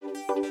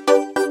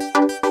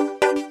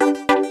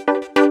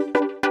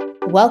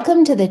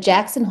Welcome to the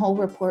Jackson Hole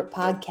Report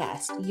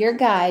podcast, your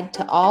guide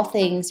to all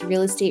things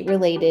real estate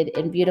related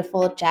in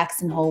beautiful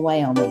Jackson Hole,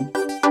 Wyoming.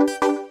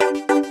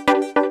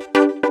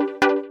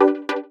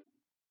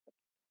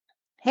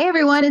 Hey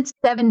everyone, it's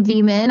Devin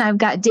Veman. I've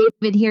got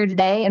David here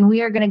today, and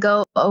we are going to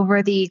go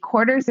over the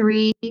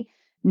Q3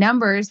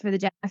 numbers for the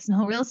Jackson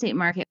Hole real estate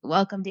market.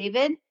 Welcome,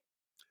 David.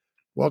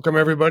 Welcome,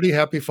 everybody.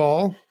 Happy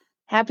fall.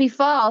 Happy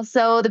fall.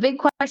 So the big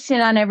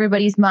question on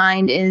everybody's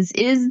mind is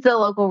the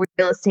local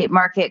real estate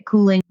market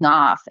cooling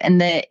off?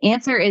 And the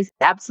answer is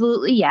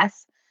absolutely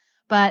yes.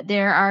 But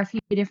there are a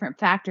few different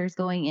factors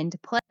going into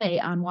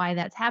play on why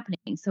that's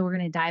happening. So we're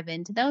going to dive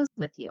into those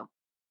with you.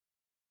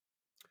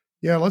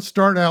 Yeah, let's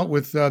start out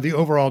with the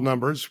overall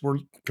numbers. We're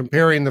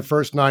comparing the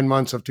first 9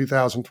 months of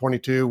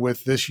 2022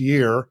 with this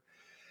year.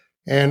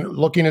 And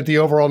looking at the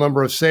overall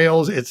number of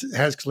sales, it's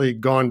actually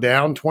gone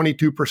down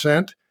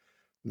 22%.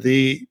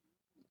 The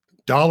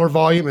dollar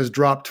volume has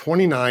dropped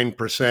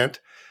 29%,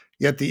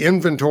 yet the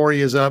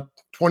inventory is up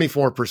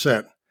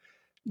 24%.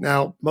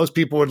 Now, most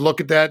people would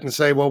look at that and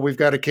say, well, we've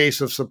got a case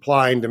of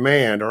supply and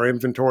demand. Our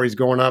inventory is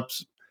going up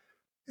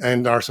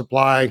and our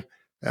supply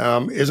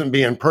isn't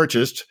being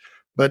purchased,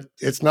 but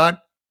it's not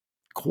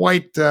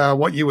quite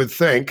what you would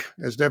think.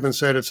 As Devin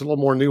said, it's a little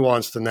more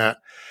nuanced than that.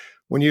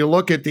 When you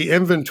look at the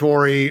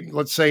inventory,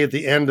 let's say at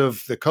the end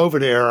of the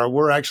COVID era,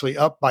 we're actually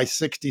up by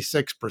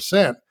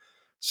 66%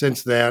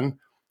 since then.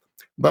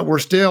 But we're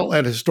still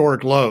at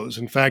historic lows.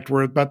 In fact,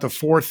 we're about the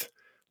fourth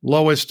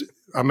lowest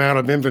amount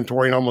of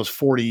inventory in almost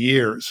 40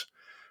 years.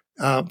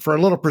 For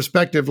a little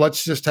perspective,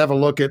 let's just have a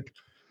look at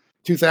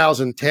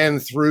 2010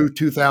 through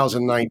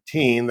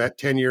 2019, that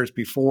 10 years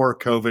before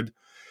COVID.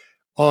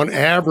 On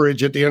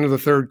average, at the end of the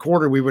third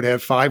quarter, we would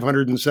have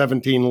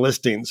 517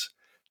 listings.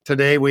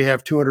 Today, we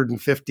have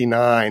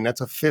 259.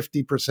 That's a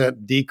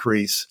 50%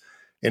 decrease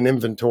in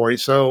inventory.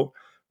 So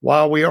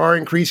while we are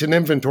increasing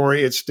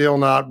inventory, it's still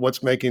not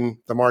what's making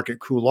the market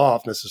cool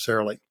off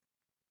necessarily.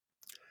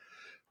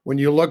 When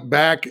you look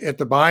back at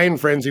the buying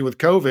frenzy with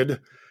COVID,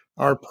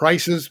 our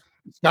prices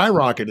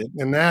skyrocketed,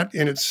 and that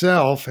in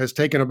itself has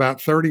taken about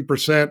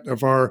 30%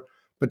 of our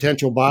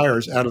potential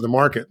buyers out of the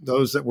market,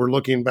 those that were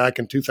looking back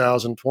in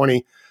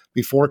 2020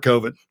 before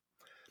COVID.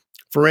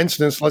 For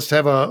instance, let's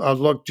have a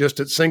look just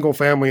at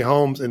single-family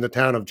homes in the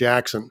town of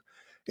Jackson.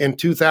 In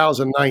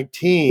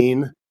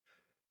 2019,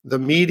 the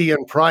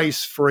median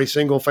price for a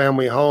single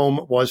family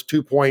home was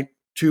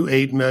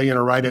 $2.28 million,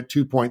 or right at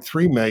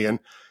 $2.3 million.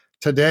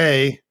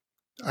 Today,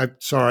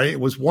 it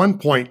was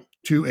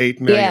 $1.28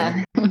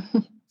 million. Yeah.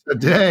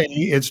 Today,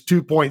 it's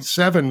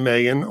 $2.7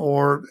 million,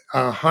 or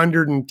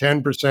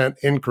 110%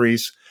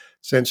 increase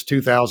since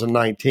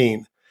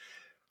 2019.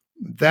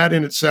 That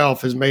in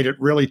itself has made it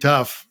really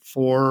tough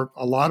for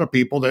a lot of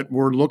people that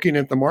were looking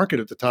at the market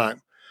at the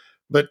time.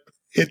 But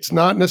it's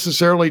not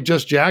necessarily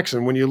just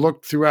Jackson. When you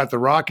look throughout the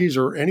Rockies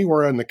or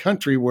anywhere in the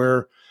country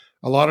where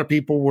a lot of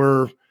people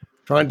were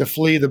trying to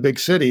flee the big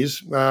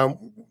cities,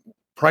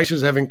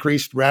 prices have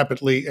increased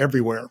rapidly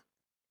everywhere.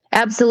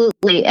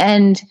 Absolutely.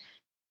 And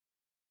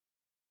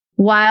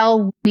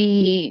while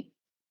we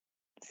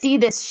see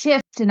this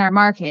shift in our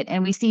market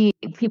and we see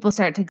people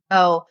start to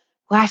go,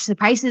 gosh, the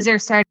prices are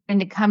starting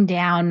to come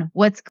down.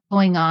 What's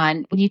going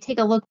on? When you take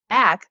a look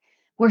back,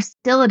 we're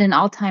still at an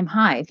all-time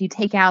high. If you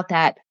take out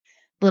that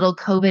little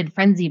COVID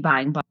frenzy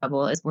buying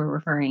bubble, as we're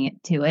referring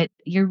to it,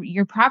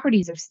 your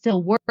properties are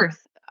still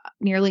worth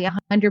nearly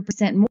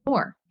 100%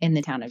 more in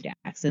the town of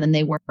Jackson than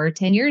they were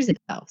 10 years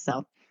ago.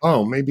 So,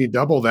 maybe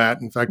double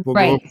that. In fact, we'll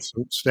go over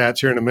some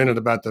stats here in a minute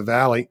about the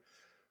Valley.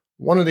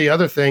 One of the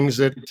other things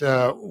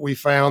that we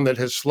found that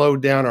has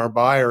slowed down our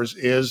buyers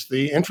is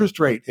the interest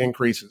rate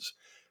increases.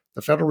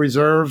 The Federal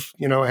Reserve,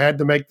 had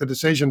to make the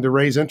decision to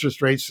raise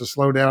interest rates to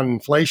slow down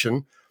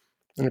inflation.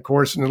 And of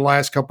course, in the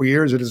last couple of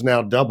years, it has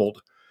now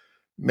doubled,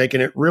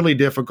 making it really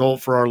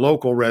difficult for our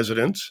local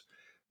residents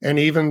and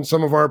even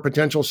some of our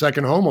potential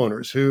second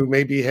homeowners who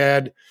maybe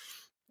had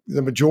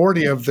the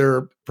majority of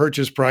their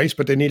purchase price,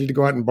 but they needed to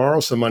go out and borrow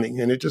some money.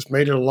 And it just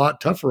made it a lot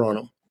tougher on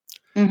them.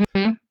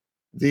 Mm-hmm.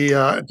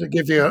 To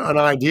give you an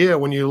idea,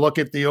 when you look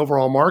at the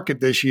overall market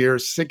this year,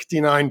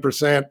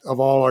 69% of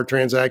all our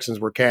transactions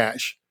were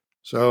cash.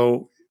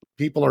 So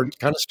people are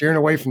kind of steering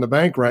away from the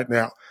bank right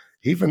now,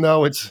 even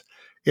though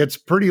it's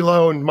pretty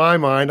low in my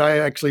mind. I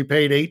actually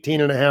paid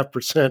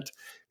 18.5%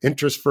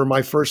 interest for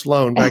my first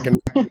loan back in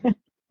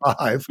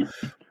 2005,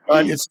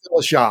 but it's still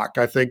a shock,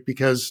 I think,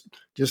 because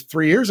just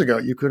 3 years ago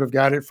you could have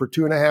got it for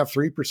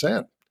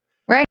 2.5–3%.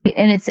 Right.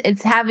 And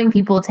it's having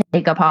people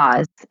take a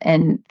pause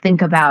and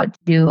think about,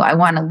 do I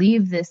want to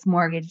leave this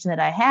mortgage that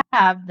I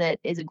have that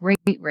is a great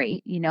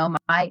rate?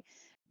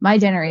 My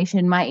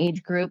generation, my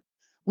age group,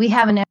 we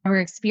haven't ever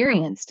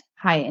experienced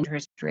high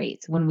interest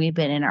rates when we've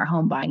been in our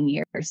home buying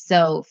years.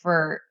 So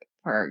for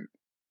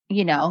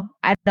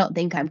I don't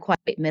think I'm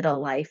quite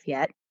middle life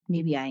yet.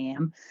 Maybe I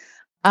am.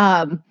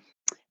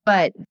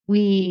 But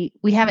we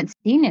haven't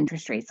seen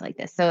interest rates like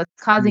this. So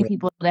it's causing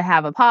people to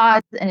have a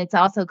pause, and it's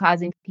also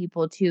causing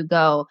people to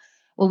go,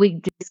 well,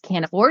 we just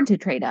can't afford to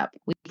trade up.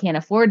 We can't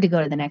afford to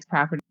go to the next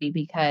property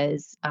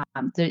because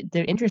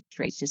the interest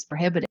rate's just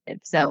prohibitive.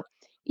 So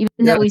even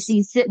though we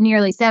Yes. see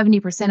nearly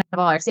 70% of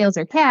all our sales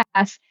are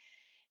cash,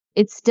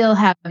 it's still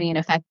having an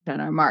effect on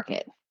our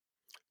market.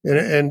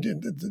 And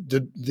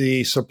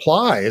the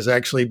supply is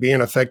actually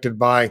being affected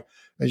by,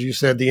 as you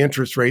said, the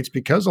interest rates,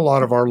 because a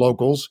lot of our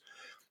locals,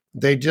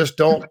 they just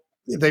don't,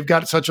 they've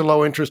got such a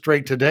low interest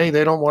rate today.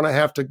 They don't want to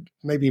have to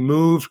maybe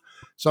move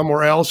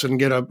somewhere else and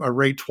get a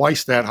rate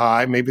twice that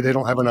high. Maybe they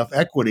don't have enough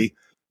equity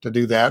to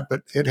do that,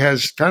 but it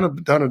has kind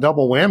of done a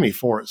double whammy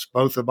for us.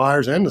 Both the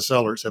buyers and the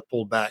sellers have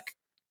pulled back.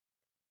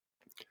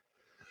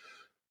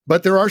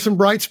 But there are some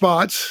bright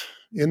spots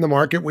in the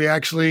market.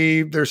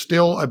 There's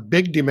still a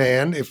big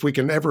demand if we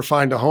can ever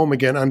find a home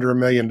again under $1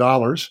 million.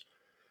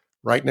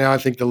 Right now, I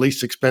think the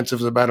least expensive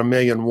is about $1.1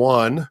 million.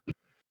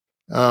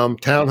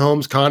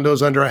 Townhomes,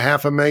 condos under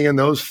 $500,000,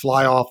 those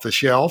fly off the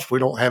shelf. We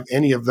don't have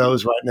any of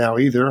those right now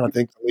either. I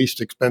think the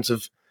least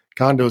expensive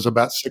condo is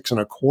about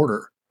 $6.25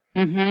 million.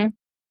 Mm-hmm.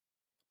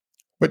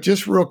 But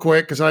just real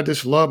quick, because I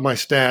just love my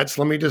stats,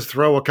 let me just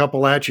throw a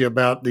couple at you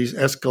about these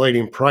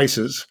escalating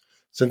prices.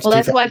 Well,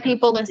 that's why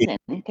people listen,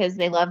 because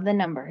they love the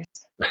numbers.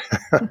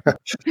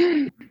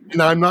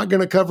 Now, I'm not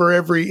going to cover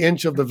every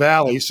inch of the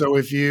valley. So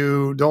if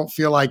you don't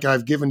feel like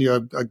I've given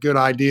you a good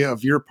idea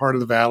of your part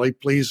of the valley,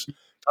 please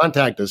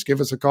contact us. Give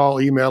us a call,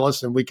 email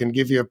us, and we can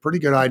give you a pretty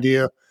good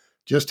idea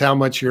just how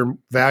much your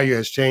value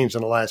has changed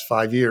in the last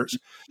 5 years.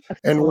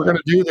 Absolutely. And we're going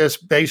to do this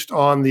based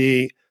on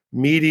the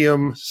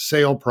medium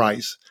sale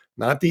price,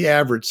 not the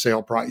average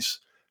sale price.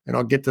 And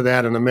I'll get to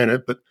that in a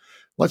minute. But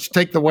let's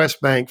take the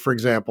West Bank, for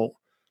example.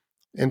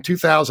 In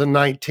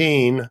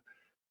 2019,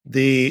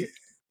 the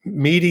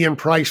median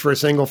price for a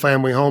single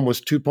family home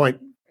was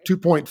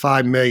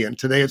 $2.5 million.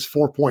 Today it's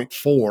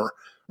 4.4,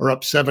 or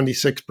up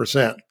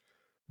 76%.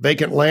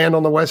 Vacant land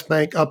on the West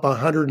Bank up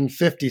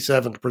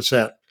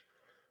 157%.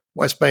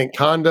 West Bank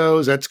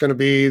condos, that's going to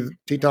be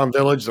Teton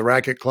Village, the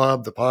Racket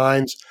Club, the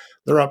Pines,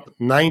 they're up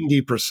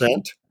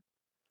 90%.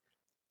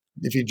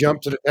 If you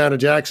jump to the town of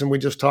Jackson, we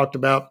just talked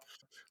about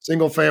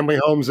single family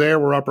homes there,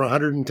 we're up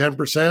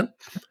 110%.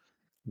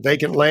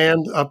 Vacant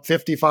land up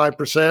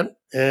 55%,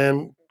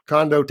 and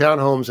condo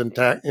townhomes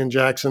in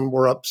Jackson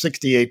were up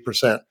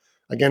 68%.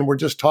 Again, we're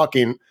just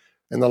talking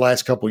in the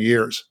last couple of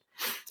years.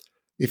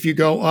 If you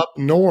go up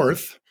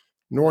north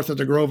of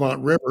the Gros Ventre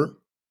River,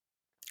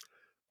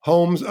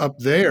 homes up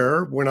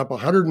there went up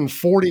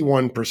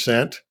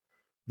 141%,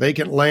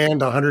 vacant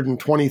land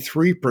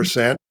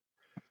 123%,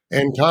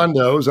 and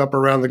condos up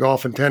around the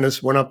Gulf and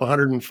Tennis went up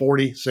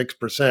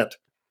 146%.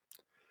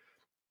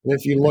 And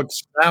if you look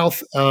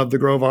south of the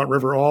Gros Ventre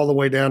River all the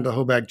way down to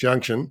Hoback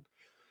Junction,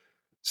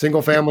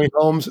 single-family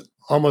homes,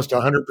 almost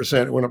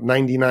 100%. It went up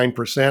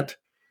 99%.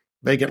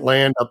 Vacant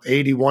land up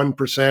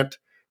 81%.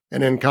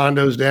 And then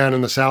condos down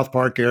in the South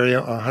Park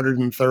area,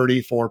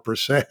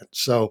 134%.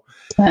 So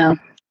wow.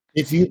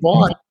 If you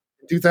bought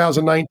in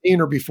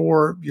 2019 or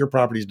before, your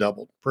property's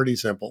doubled. Pretty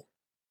simple.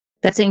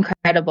 That's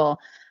incredible.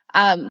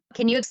 Can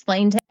you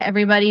explain to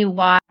everybody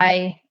why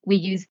we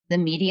use the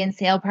median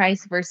sale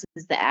price versus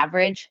the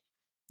average?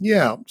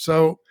 Yeah.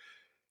 So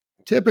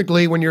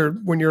typically when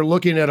you're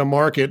looking at a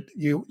market,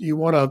 you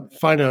want to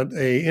find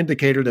a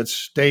indicator that's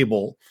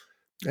stable.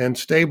 And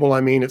stable,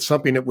 I mean, it's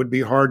something that would be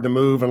hard to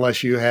move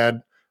unless you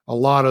had a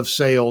lot of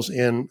sales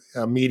in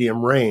a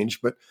medium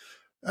range. But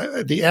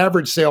the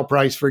average sale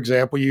price, for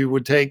example, you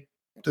would take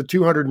the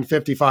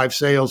 255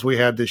 sales we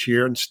had this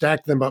year and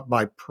stack them up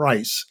by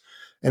price,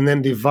 and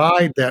then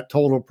divide that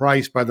total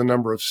price by the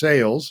number of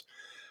sales,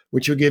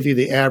 which will give you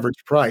the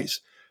average price.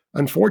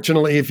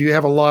 Unfortunately, if you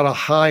have a lot of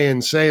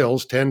high-end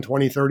sales, 10,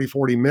 20, 30,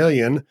 40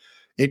 million,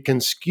 it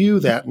can skew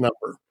that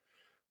number.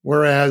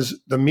 Whereas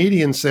the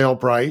median sale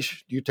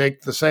price, you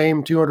take the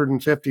same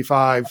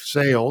 255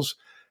 sales,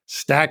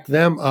 stack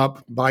them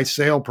up by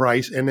sale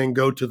price, and then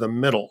go to the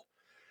middle.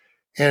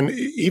 And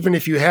even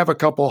if you have a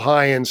couple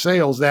high-end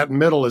sales, that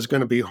middle is going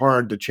to be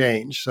hard to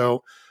change.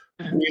 So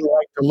we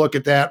like to look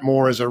at that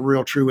more as a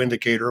real true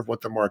indicator of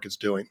what the market's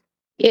doing.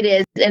 It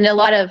is. And a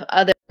lot of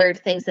other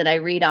things that I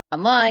read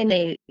online,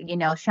 they,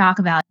 shock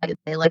value,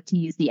 they like to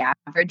use the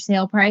average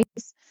sale price.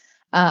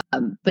 But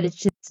it's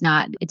just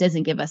not, it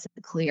doesn't give us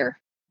a clear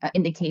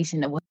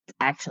indication of what's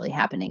actually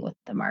happening with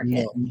the market.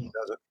 No, it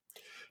doesn't.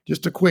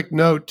 Just a quick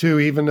note too,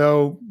 even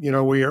though,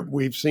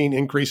 we've seen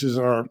increases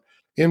in our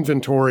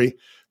inventory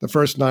the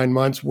first 9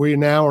 months, we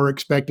now are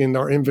expecting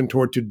our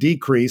inventory to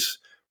decrease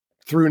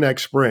through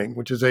next spring,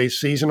 which is a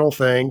seasonal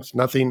thing. It's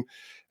nothing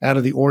out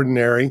of the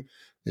ordinary.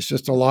 It's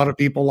just a lot of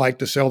people like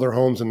to sell their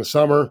homes in the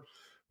summer,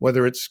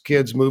 whether it's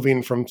kids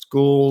moving from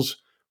schools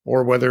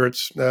or whether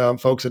it's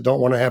folks that don't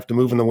want to have to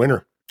move in the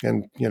winter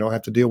and,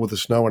 have to deal with the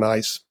snow and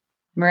ice.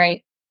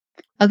 Right.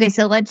 Okay,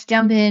 so let's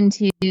jump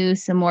into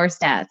some more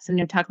stats. I'm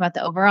going to talk about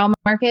the overall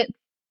market.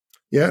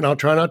 Yeah, and I'll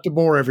try not to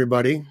bore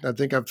everybody. I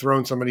think I've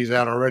thrown some of these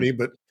out already,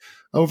 but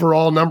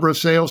overall number of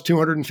sales,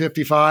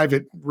 255.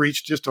 It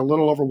reached just a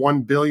little over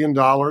 $1 billion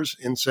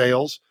in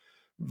sales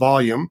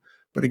volume.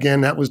 But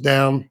again, that was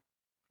down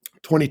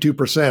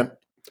 22%.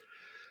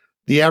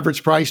 The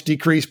average price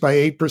decreased by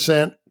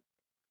 8%,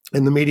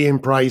 and the median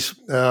price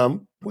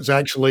was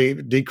actually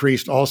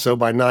decreased also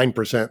by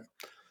 9%.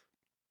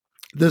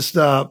 This,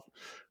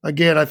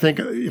 again, I think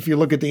if you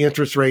look at the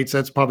interest rates,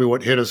 that's probably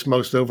what hit us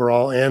most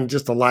overall, and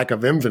just the lack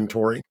of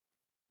inventory.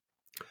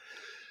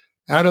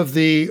 Out of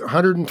the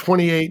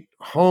 128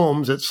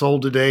 homes that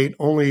sold to date,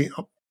 only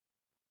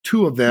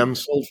 2 of them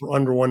sold for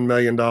under $1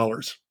 million.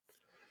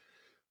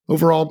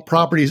 Overall,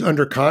 properties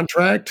under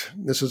contract,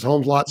 this is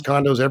homes, lots,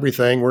 condos,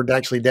 everything, we're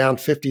actually down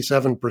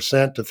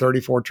 57% to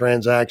 34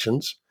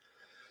 transactions.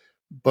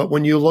 But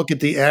when you look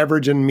at the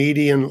average and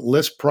median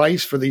list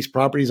price for these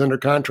properties under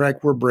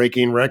contract, we're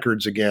breaking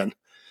records again.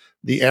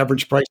 The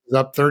average price is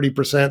up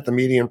 30%, the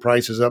median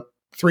price is up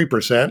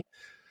 3%,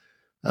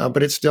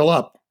 but it's still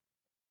up.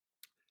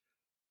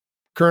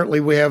 Currently,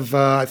 we have,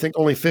 I think,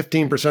 only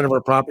 15% of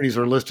our properties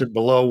are listed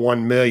below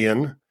 1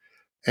 million,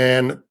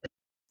 and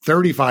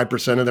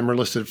 35% of them are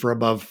listed for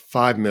above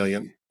 5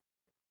 million.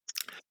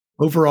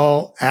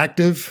 Overall,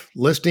 active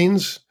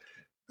listings,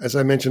 as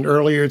I mentioned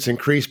earlier, it's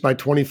increased by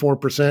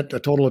 24%, a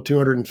total of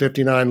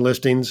 259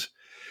 listings.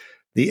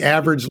 The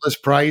average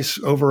list price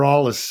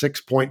overall is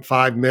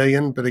 6.5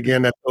 million, but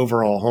again, that's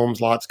overall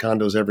homes, lots,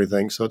 condos,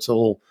 everything. So it's a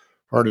little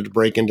harder to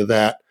break into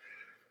that.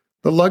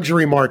 The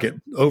luxury market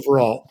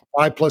overall,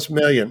 5+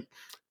 million.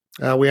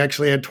 We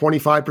actually had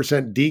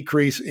 25%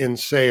 decrease in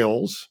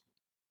sales.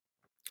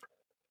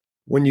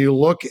 When you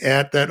look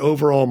at that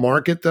overall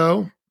market,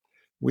 though,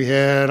 we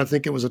had, I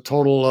think it was a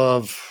total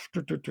of,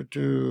 I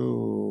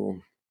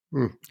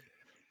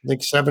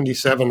think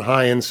 77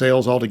 high-end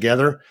sales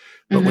altogether.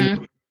 But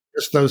when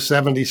just those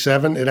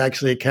 77, it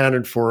actually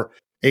accounted for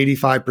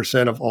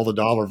 85% of all the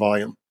dollar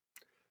volume.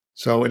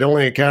 So it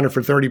only accounted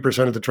for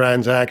 30% of the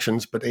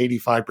transactions, but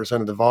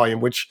 85% of the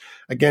volume, which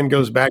again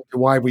goes back to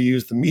why we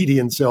use the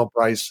median sale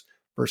price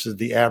versus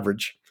the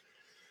average.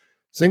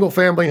 Single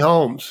family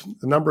homes,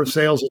 the number of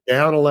sales is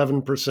down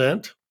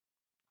 11%,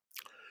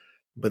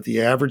 but the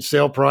average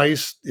sale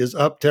price is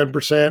up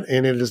 10%,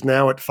 and it is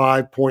now at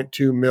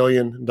 $5.2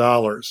 million.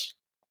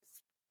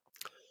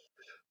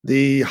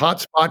 The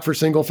hotspot for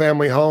single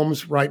family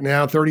homes right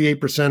now,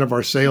 38% of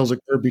our sales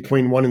occur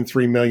between $1 and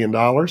 $3 million.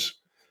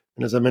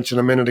 And as I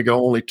mentioned a minute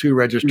ago, only 2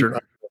 registered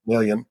under $1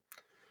 million.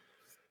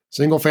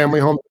 Single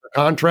family homes under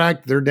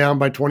contract, they're down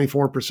by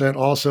 24%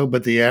 also,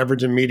 but the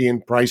average and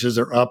median prices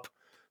are up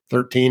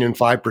 13 and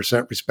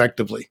 5%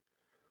 respectively.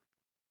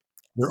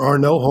 There are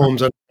no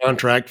homes under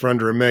contract for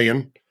under $1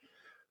 million,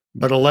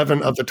 but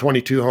 11 of the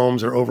 22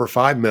 homes are over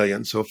 $5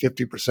 million. So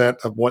 50%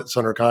 of what's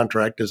under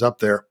contract is up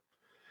there.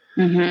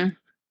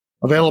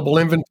 Available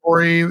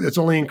inventory, it's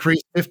only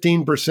increased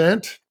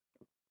 15%.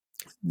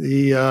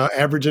 The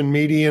average and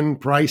median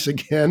price,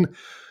 again,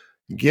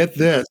 get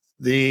this,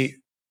 the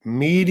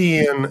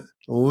median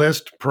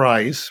list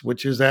price,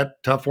 which is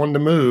that tough one to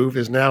move,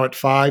 is now at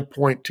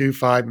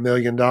 $5.25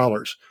 million.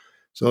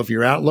 So if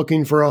you're out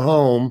looking for a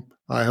home,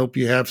 I hope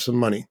you have some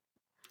money.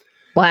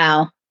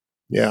 Wow.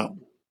 Yeah.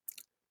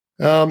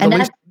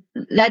 And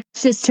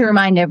that's just to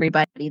remind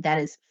everybody, that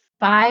is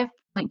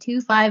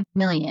 $5.25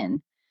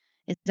 million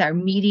is our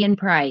median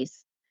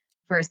price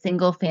for a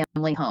single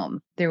family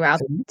home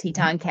throughout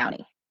Teton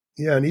County.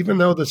 Yeah, and even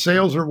though the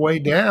sales are way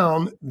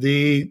down,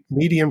 the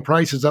median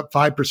price is up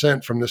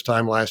 5% from this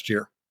time last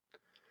year.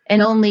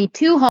 And only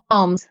 2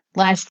 homes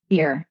last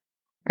year,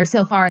 or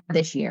so far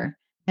this year,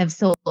 have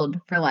sold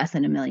for less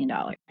than $1 million.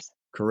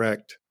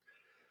 Correct.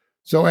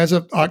 So as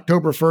of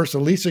October 1st, the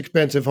least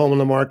expensive home on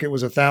the market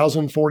was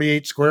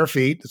 1,048 square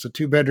feet. It's a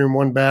 2-bedroom,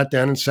 1-bath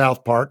down in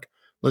South Park,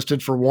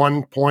 listed for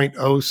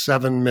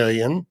 $1.07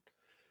 million.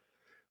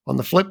 On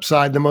the flip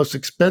side, the most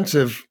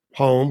expensive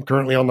home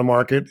currently on the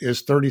market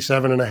is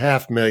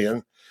 $37.5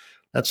 million.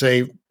 That's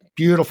a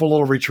beautiful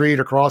little retreat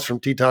across from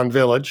Teton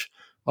Village,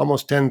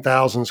 almost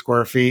 10,000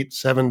 square feet,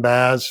 7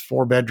 baths,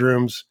 4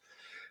 bedrooms,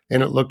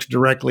 and it looks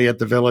directly at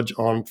the village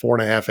on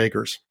 4.5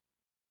 acres.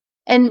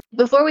 And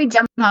before we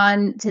jump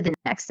on to the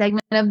next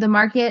segment of the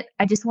market,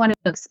 I just want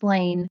to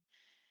explain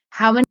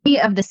how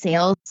many of the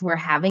sales we're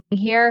having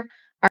here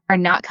are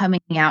not coming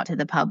out to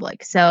the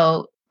public.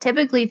 So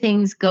typically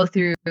things go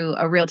through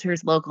a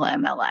realtor's local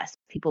MLS.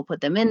 People put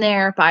them in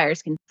there,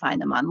 buyers can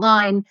find them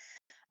online,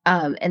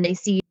 and they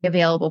see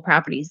available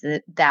properties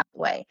that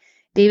way.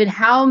 David,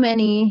 how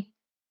many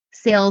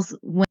sales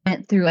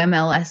went through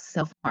MLS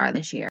so far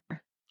this year?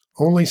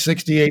 Only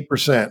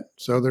 68%.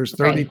 So there's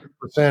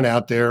 30%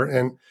 out there.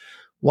 And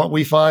what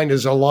we find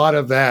is a lot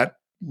of that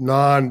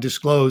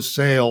non-disclosed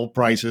sale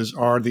prices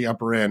are the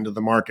upper end of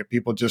the market.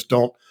 People just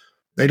don't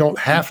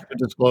have to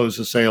disclose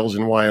the sales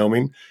in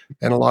Wyoming,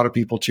 and a lot of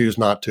people choose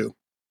not to.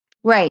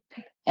 Right.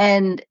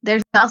 And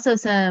there's also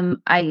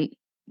some, I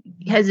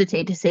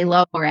hesitate to say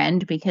lower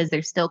end because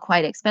they're still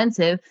quite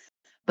expensive,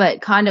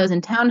 but condos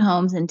and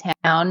townhomes in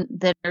town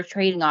that are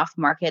trading off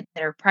market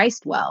that are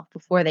priced well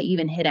before they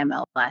even hit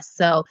MLS.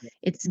 So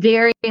it's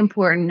very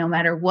important, no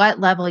matter what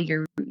level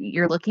you're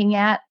looking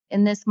at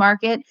in this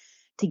market,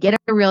 to get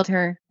a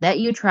realtor that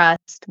you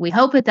trust. We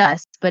hope it's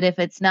us, but if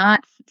it's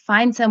not,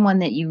 find someone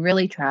that you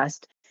really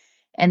trust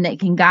and that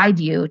can guide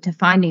you to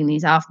finding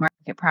these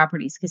off-market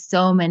properties, because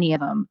so many of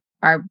them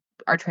are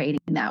trading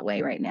that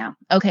way right now.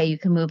 Okay, you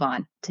can move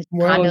on to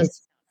Well,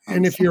 condos.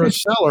 and if you're a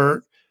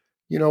seller,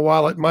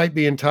 while it might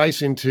be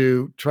enticing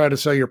to try to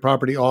sell your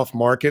property off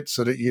market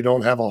so that you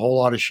don't have a whole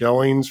lot of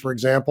showings, for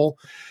example,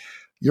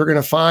 you're going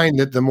to find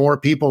that the more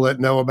people that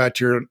know about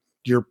your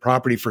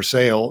property for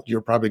sale,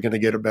 you're probably going to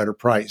get a better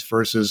price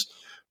versus,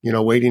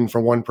 waiting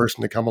for one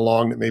person to come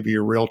along that maybe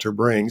your realtor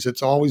brings.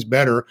 It's always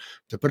better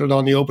to put it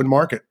on the open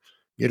market,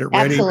 get it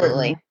ready.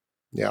 Absolutely.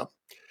 Yeah.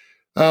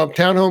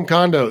 Townhome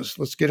condos.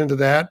 Let's get into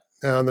that.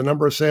 The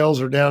number of sales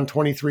are down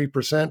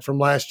 23% from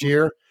last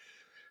year.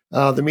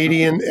 The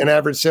median and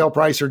average sale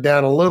price are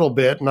down a little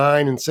bit,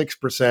 9 and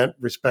 6%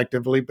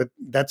 respectively, but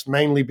that's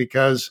mainly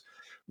because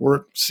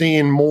we're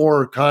seeing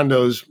more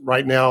condos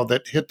right now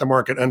that hit the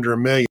market under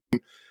 $1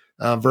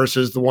 million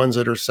versus the ones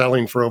that are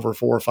selling for over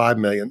 4 or 5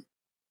 million.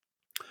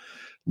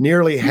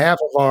 Nearly half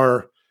of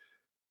our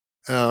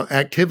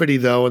activity,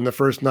 though, in the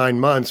first 9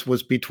 months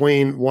was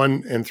between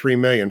 1 and 3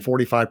 million,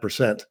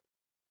 45%.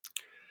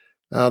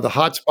 The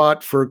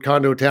hotspot for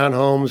condo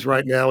townhomes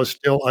right now is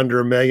still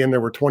under $1 million.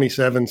 There were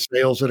 27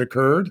 sales that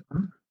occurred.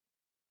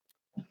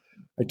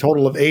 A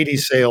total of 80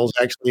 sales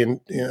actually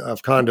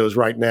of condos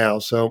right now.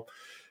 So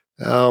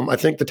I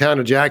think the town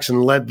of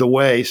Jackson led the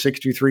way.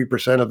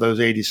 63% of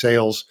those 80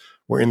 sales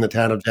were in the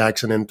town of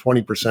Jackson and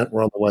 20%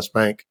 were on the West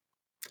Bank.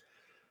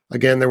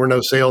 Again, there were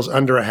no sales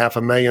under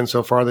 $500,000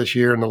 so far this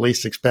year, and the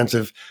least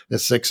expensive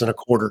is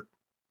 6.25.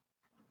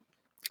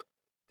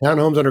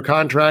 Townhomes under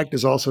contract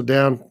is also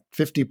down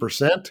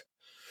 50%.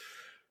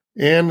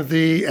 And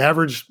the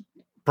average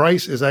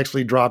price is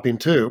actually dropping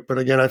too. But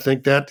again, I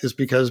think that is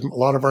because a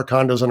lot of our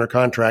condos under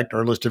contract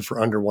are listed for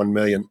under 1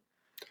 million.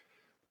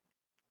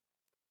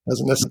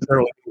 Doesn't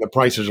necessarily mean the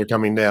prices are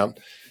coming down.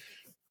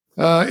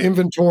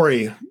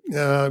 Inventory,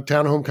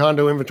 townhome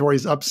condo inventory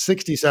is up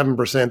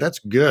 67%. That's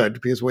good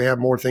because we have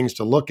more things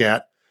to look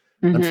at,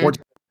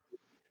 unfortunately.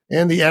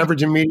 And the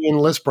average and median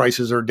list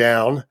prices are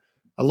down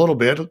a little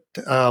bit,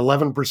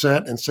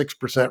 11% and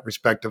 6%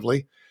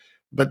 respectively.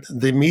 But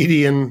the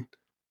median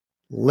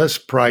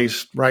list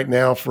price right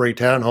now for a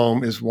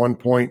townhome is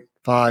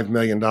 $1.5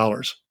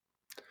 million.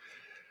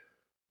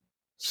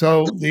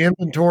 So the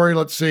inventory,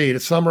 let's see, to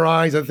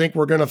summarize, I think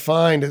we're going to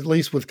find, at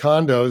least with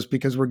condos,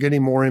 because we're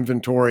getting more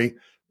inventory,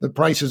 the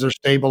prices are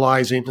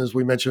stabilizing. As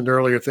we mentioned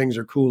earlier, things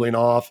are cooling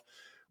off.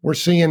 We're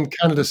seeing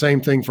kind of the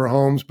same thing for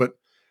homes, but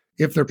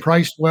if they're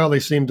priced well,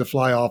 they seem to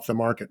fly off the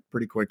market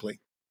pretty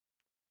quickly.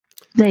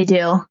 They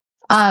do.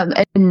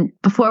 And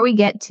before we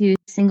get to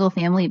single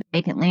family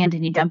vacant land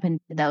and you jump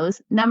into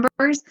those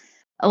numbers,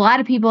 a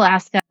lot of people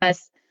ask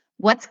us,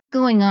 what's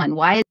going on?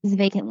 Why is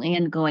vacant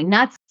land going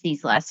nuts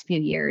these last few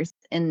years?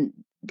 And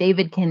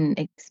David can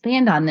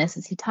expand on this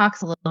as he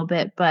talks a little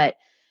bit, but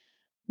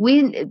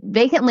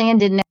vacant land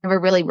didn't ever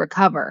really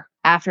recover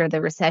after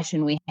the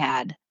recession we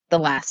had the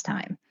last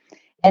time.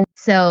 And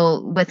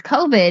so with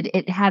COVID,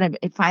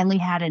 it finally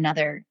had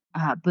another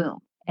boom.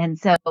 And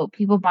so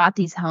people bought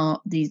these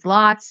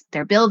lots,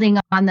 they're building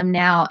on them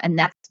now, and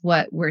that's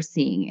what we're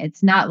seeing.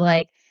 It's not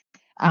like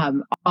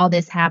all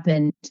this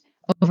happened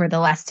over the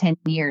last 10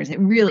 years. It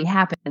really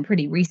happened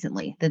pretty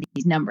recently that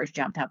these numbers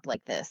jumped up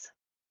like this.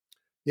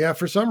 Yeah,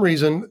 for some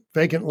reason,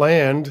 vacant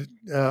land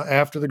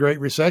after the Great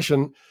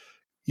Recession,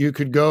 you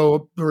could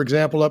go, for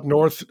example, up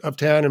north of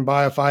town and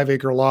buy a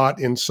 5-acre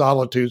lot in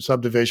Solitude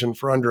subdivision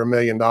for under $1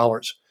 million.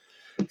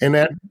 And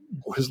that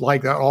was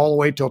like that all the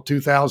way till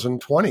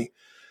 2020.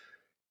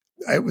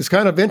 It was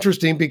kind of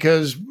interesting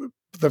because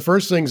the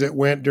first things that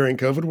went during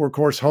COVID were, of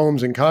course,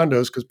 homes and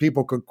condos because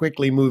people could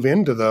quickly move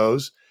into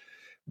those.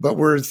 But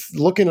we're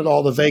looking at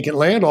all the vacant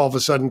land all of a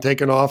sudden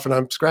taking off, and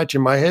I'm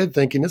scratching my head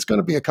thinking it's going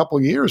to be a couple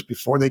years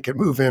before they can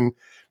move in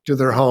to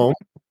their home.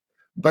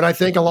 But I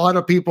think a lot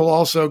of people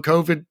also,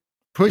 COVID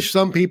pushed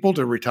some people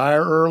to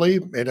retire early.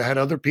 It had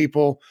other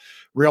people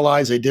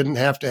realize they didn't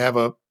have to have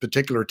a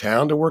particular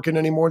town to work in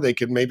anymore. They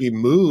could maybe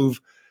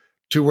move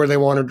to where they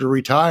wanted to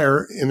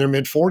retire in their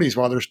mid-40s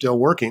while they're still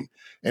working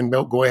and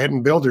go ahead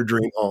and build their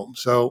dream home.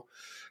 So,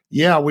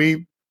 yeah,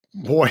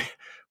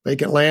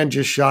 vacant land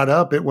just shot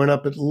up. It went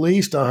up at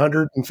least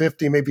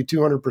 150, maybe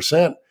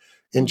 200%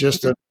 in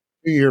just a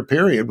 2-year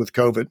period with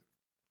COVID.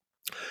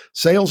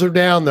 Sales are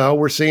down, though.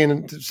 We're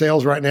seeing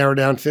sales right now are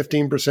down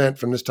 15%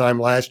 from this time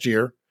last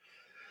year.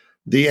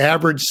 The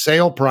average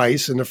sale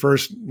price in the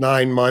first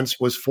 9 months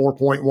was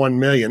 $4.1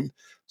 million.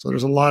 So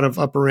there's a lot of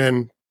upper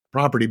end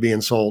property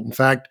being sold. In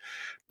fact,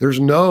 there's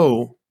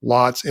no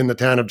lots in the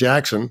town of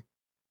Jackson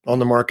on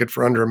the market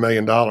for under $1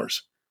 million.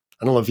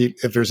 I don't know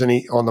if there's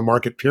any on the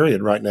market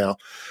period right now.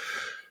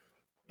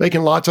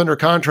 Vacant lots under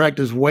contract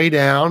is way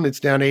down.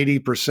 It's down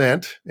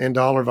 80%, and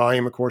dollar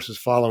volume, of course, is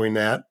following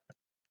that.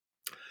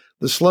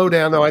 The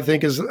slowdown, though, I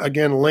think is,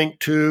 again, linked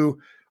to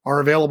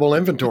our available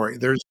inventory.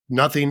 There's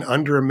nothing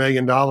under $1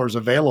 million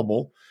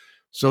available.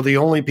 So the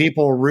only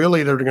people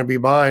really that are going to be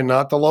buying,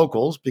 not the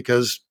locals,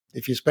 because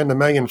if you spend $1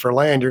 million for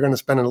land, you're going to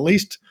spend at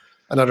least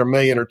another $1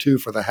 million or $2 million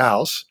for the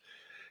house.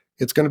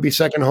 It's going to be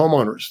second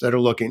homeowners that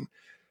are looking.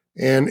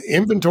 And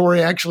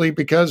inventory actually,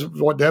 because of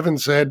what Devin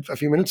said a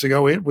few minutes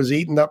ago, it was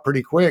eaten up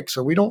pretty quick.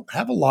 So we don't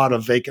have a lot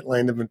of vacant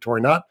land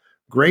inventory, not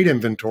great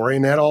inventory.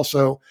 And that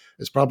also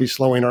is probably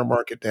slowing our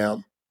market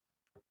down.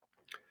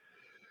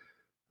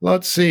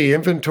 Let's see.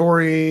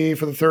 Inventory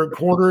for the third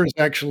quarter is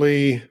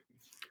actually,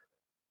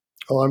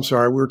 I'm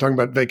sorry. We were talking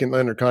about vacant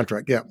land under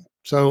contract. Yeah.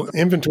 So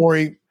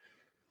inventory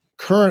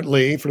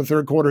currently for the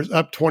third quarter is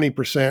up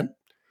 20%.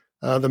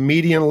 The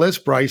median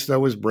list price,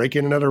 though, is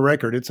breaking another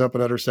record. It's up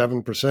another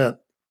 7%.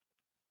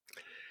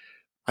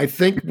 I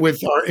think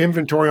with our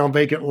inventory on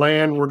vacant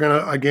land, we're going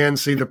to again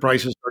see the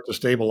prices start to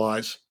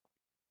stabilize.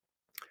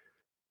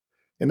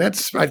 And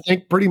that's, I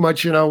think, pretty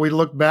much, we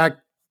look back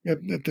at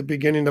the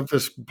beginning of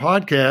this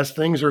podcast,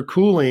 things are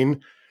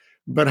cooling,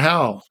 but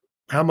how?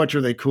 How much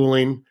are they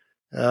cooling?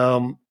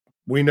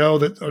 We know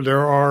that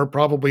there are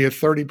probably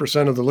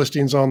 30% of the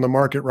listings on the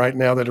market right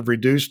now that have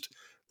reduced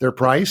their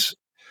price.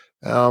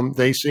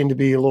 They seem to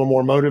be a little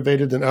more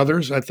motivated than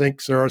others. I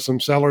think there are some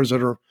sellers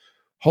that are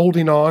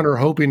holding on or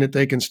hoping that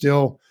they can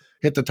still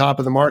hit the top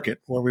of the market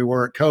where we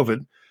were at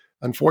COVID.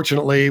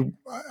 Unfortunately,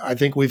 I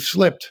think we've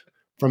slipped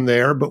from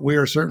there, but we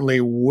are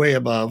certainly way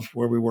above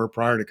where we were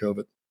prior to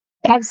COVID.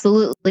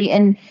 Absolutely.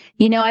 And,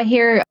 I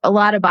hear a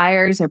lot of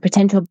buyers or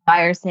potential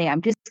buyers say,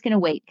 I'm just going to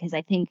wait because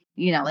I think,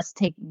 let's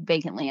take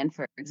vacant land,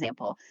 for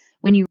example.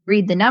 When you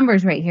read the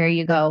numbers right here,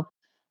 you go,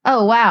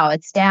 oh, wow,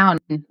 it's down.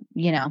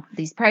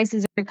 These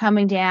prices are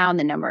coming down.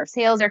 The number of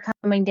sales are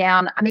coming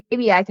down.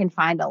 Maybe I can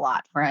find a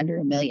lot for under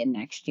 $1 million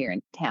next year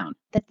in town.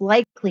 That's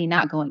likely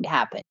not going to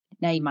happen.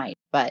 Now you might,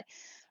 but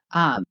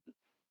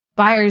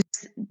buyers,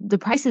 the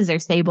prices are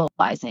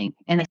stabilizing.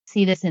 And I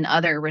see this in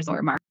other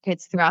resort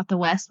markets throughout the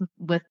West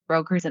with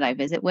brokers that I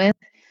visit with.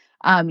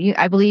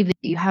 I believe that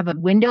you have a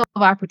window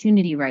of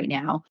opportunity right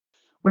now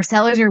where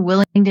sellers are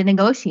willing to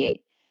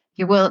negotiate.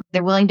 They're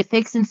willing to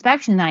fix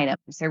inspection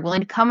items. They're willing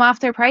to come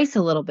off their price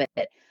a little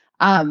bit.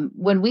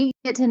 When we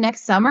get to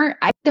next summer,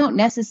 I don't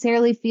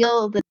necessarily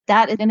feel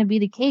that is going to be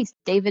the case.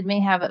 David may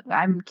have,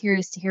 I'm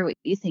curious to hear what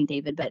you think,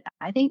 David, but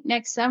I think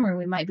next summer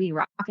we might be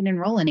rocking and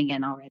rolling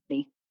again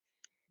already.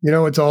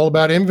 It's all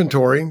about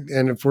inventory.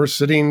 And if we're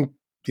sitting,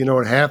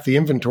 at half the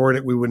inventory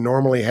that we would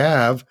normally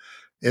have,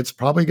 it's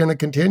probably going to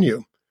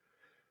continue.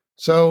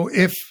 So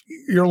if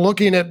you're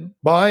looking at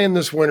buying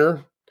this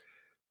winter,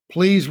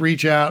 please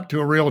reach out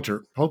to a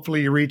realtor.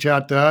 Hopefully you reach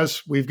out to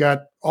us. We've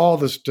got all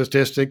the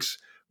statistics.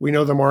 We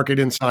know the market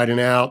inside and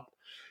out.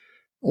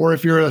 Or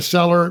if you're a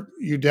seller,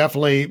 you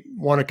definitely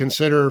want to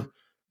consider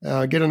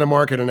getting a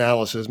market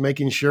analysis,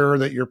 making sure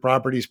that your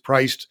property is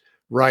priced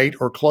right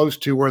or close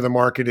to where the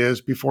market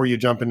is before you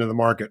jump into the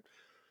market.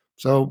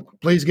 So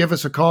please give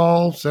us a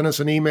call, send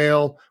us an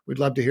email. We'd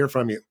love to hear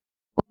from you.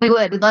 We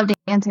would. We'd love to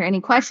answer any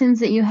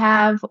questions that you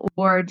have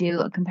or do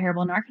a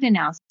comparable market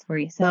analysis for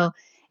you. So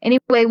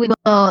anyway, we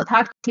will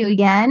talk to you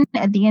again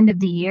at the end of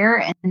the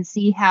year and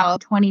see how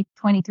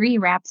 2023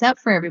 wraps up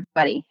for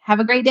everybody. Have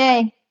a great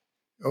day.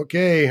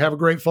 Okay. Have a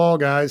great fall,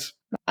 guys.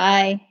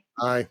 Bye.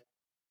 Bye.